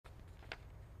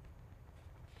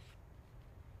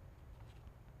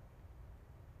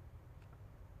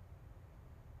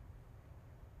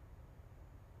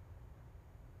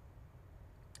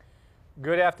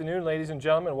Good afternoon, ladies and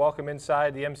gentlemen. Welcome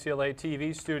inside the MCLA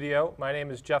TV studio. My name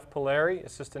is Jeff Polari,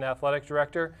 Assistant Athletic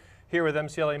Director, here with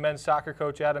MCLA men's soccer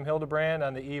coach Adam Hildabrand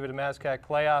on the eve of the MASCAC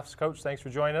playoffs. Coach, thanks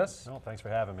for joining us. No, thanks for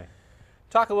having me.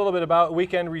 Talk a little bit about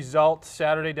weekend result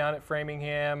Saturday down at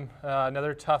Framingham.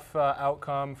 Another tough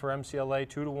outcome for MCLA,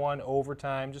 2-1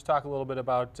 overtime. Just talk a little bit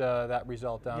about that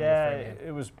result down at Framingham. Yeah,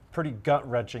 it was pretty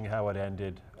gut-wrenching how it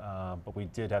ended, but we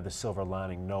did have the silver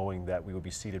lining knowing that we would be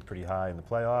seated pretty high in the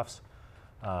playoffs.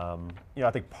 I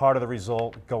think part of the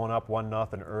result, going up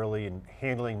 1-0 early and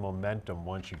handling momentum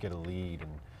once you get a lead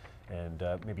and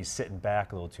maybe sitting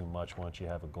back a little too much once you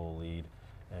have a goal lead.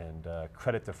 And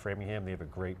credit to Framingham, they have a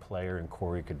great player in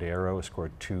Corey Cadero, who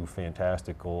scored 2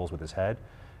 fantastic goals with his head.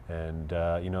 And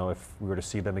if we were to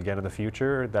see them again in the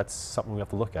future, that's something we have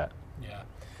to look at. Yeah.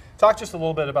 Talk just a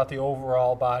little bit about the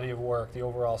overall body of work, the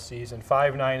overall season.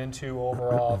 5-9-2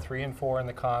 overall, 3-4 in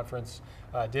the conference.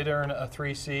 Did earn a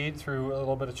 3 seed through a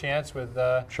little bit of chance with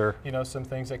Sure. Some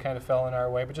things that kind of fell in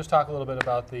our way. But just talk a little bit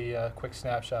about the quick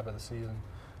snapshot of the season.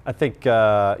 I think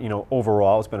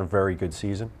overall it's been a very good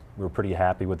season. We were pretty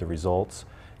happy with the results.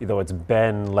 Though it's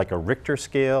been like a Richter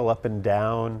scale, up and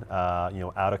down,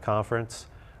 out of conference.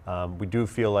 We do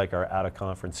feel like our out of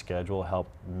conference schedule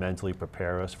helped mentally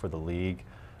prepare us for the league.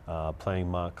 Playing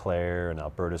Montclair and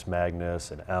Albertus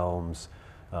Magnus and Elms,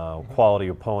 quality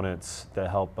opponents that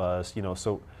help us,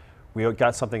 so we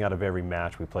got something out of every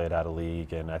match we played out of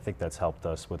league, and I think that's helped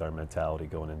us with our mentality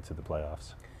going into the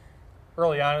playoffs.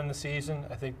 Early on in the season,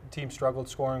 I think the team struggled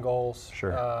scoring goals.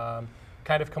 Sure.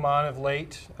 Kind of come on of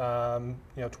late,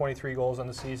 23 goals on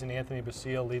the season. Anthony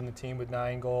Basile leading the team with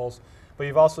 9 goals. But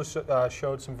you've also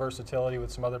showed some versatility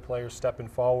with some other players stepping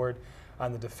forward.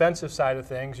 On the defensive side of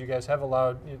things, you guys have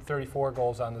allowed 34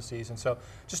 goals on the season. So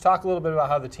just talk a little bit about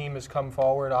how the team has come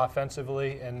forward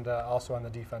offensively and also on the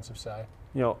defensive side.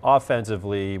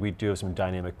 Offensively, we do have some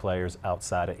dynamic players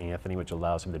outside of Anthony, which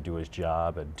allows him to do his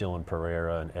job, Dylan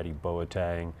Pereira and Eddie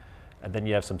Boateng. And then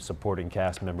you have some supporting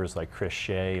cast members like Chris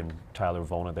Shea and Tyler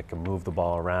Vona that can move the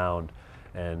ball around.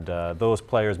 And those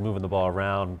players moving the ball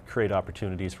around create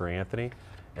opportunities for Anthony.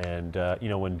 And,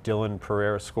 when Dylan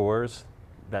Pereira scores,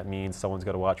 that means someone's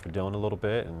got to watch for Dylan a little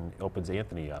bit and opens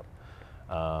Anthony up.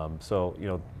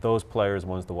 Those players are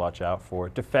ones to watch out for.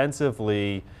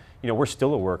 Defensively, we're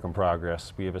still a work in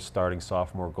progress. We have a starting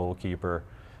sophomore goalkeeper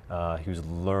who's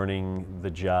learning the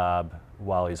job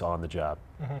while he's on the job.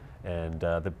 Mm-hmm. And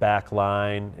the back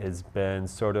line has been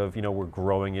sort of, we're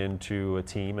growing into a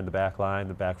team in the back line,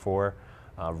 the back four.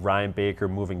 Ryan Baker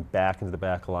moving back into the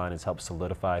back line has helped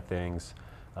solidify things.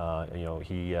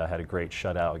 He had a great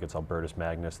shutout against Albertus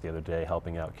Magnus the other day,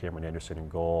 helping out Cameron Anderson in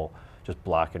goal, just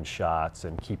blocking shots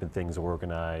and keeping things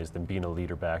organized and being a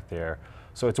leader back there.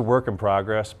 So it's a work in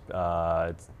progress.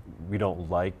 We don't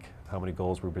like how many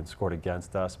goals we've been scored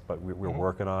against us, but we're mm-hmm.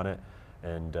 working on it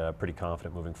and pretty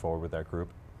confident moving forward with that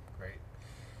group. Great.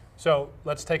 So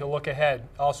let's take a look ahead.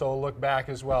 Also a look back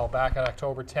as well. Back on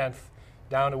October 10th,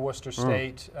 down to Worcester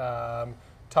State.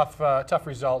 Tough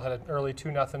result. Had an early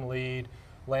 2-0 lead.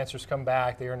 Lancers come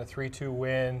back. They earn a 3-2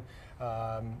 win.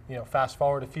 Fast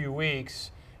forward a few weeks.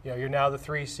 You're now the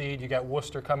 3 seed. You got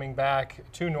Worcester coming back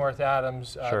to North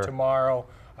Adams Sure. tomorrow.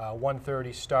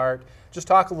 1:30 start. Just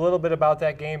talk a little bit about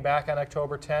that game back on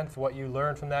October 10th, what you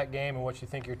learned from that game and what you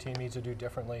think your team needs to do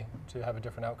differently to have a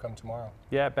different outcome tomorrow.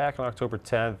 Yeah, back on October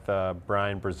 10th,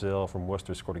 Brian Brazil from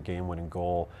Worcester scored a game-winning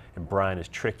goal. And Brian is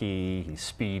tricky, he's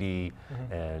speedy,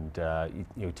 mm-hmm. and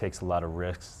he takes a lot of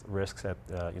risks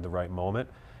in the right moment.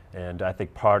 And I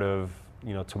think part of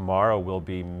tomorrow will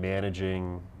be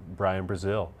managing Brian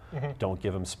Brazil. Mm-hmm. Don't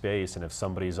give him space, and if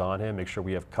somebody's on him, make sure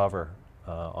we have cover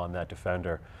on that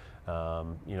defender.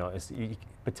 He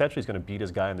potentially is going to beat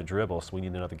his guy in the dribble, so we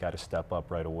need another guy to step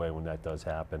up right away when that does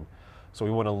happen. So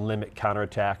we want to limit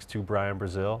counterattacks to Brian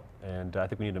Brazil, and I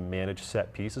think we need to manage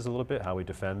set pieces a little bit, how we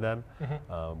defend them.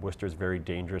 Mm-hmm. Worcester is very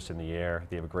dangerous in the air.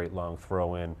 They have a great long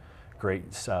throw-in,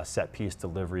 great set piece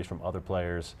deliveries from other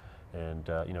players, and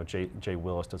Jay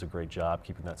Willis does a great job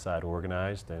keeping that side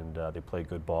organized, and they play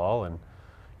good ball, and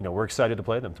we're excited to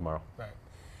play them tomorrow. Right.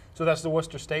 So that's the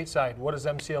Worcester State side. What does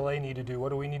MCLA need to do? What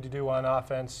do we need to do on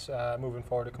offense moving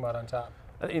forward to come out on top?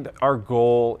 I think our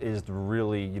goal is to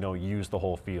really, use the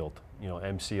whole field.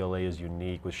 MCLA is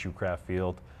unique with Shoecraft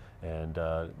Field, and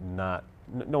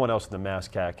no one else in the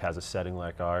MASCAC has a setting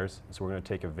like ours. So we're going to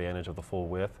take advantage of the full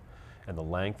width and the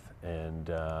length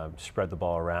and spread the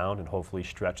ball around and hopefully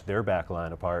stretch their back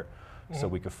line apart, mm-hmm. so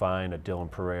we could find a Dylan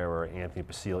Pereira or Anthony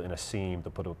Basile in a seam to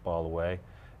put the ball away.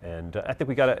 And I think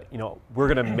we got to,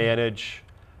 we're going to manage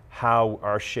how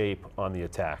our shape on the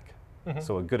attack. Mm-hmm.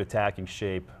 So a good attacking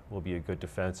shape will be a good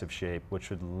defensive shape,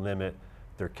 which would limit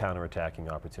their counterattacking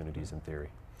opportunities in theory.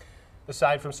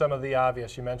 Aside from some of the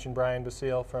obvious, you mentioned Brian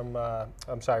Brazil from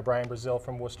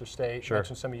Worcester State. Sure. You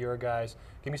mentioned some of your guys.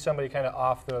 Give me somebody kind of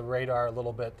off the radar a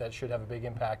little bit that should have a big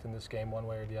impact in this game one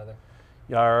way or the other.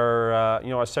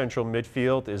 Our central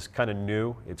midfield is kind of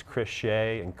new. It's Chris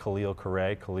Shea and Khalil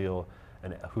Correa. Khalil,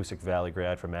 an Hoosick Valley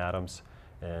grad from Adams,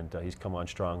 and he's come on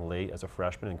strong late as a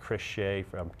freshman. And Chris Shea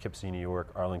from Poughkeepsie, New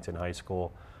York, Arlington High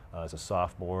School, as a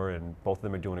sophomore, and both of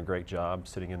them are doing a great job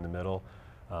sitting in the middle.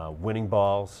 Winning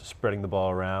balls, spreading the ball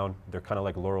around. They're kind of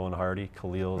like Laurel and Hardy.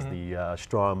 Khalil's the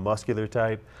strong, muscular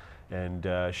type, and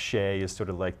Shea is sort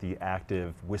of like the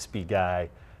active, wispy guy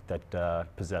that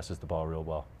possesses the ball real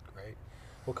well. Great.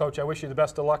 Well, Coach, I wish you the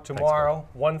best of luck tomorrow.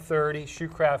 1:30,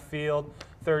 Shoecraft Field.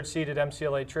 Third-seeded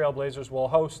MCLA Trailblazers will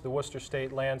host the Worcester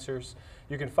State Lancers.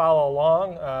 You can follow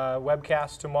along.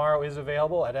 Webcast tomorrow is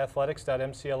available at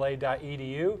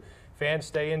athletics.mcla.edu. Fans,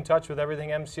 stay in touch with everything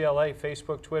MCLA,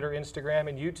 Facebook, Twitter, Instagram,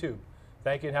 and YouTube.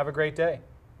 Thank you and have a great day.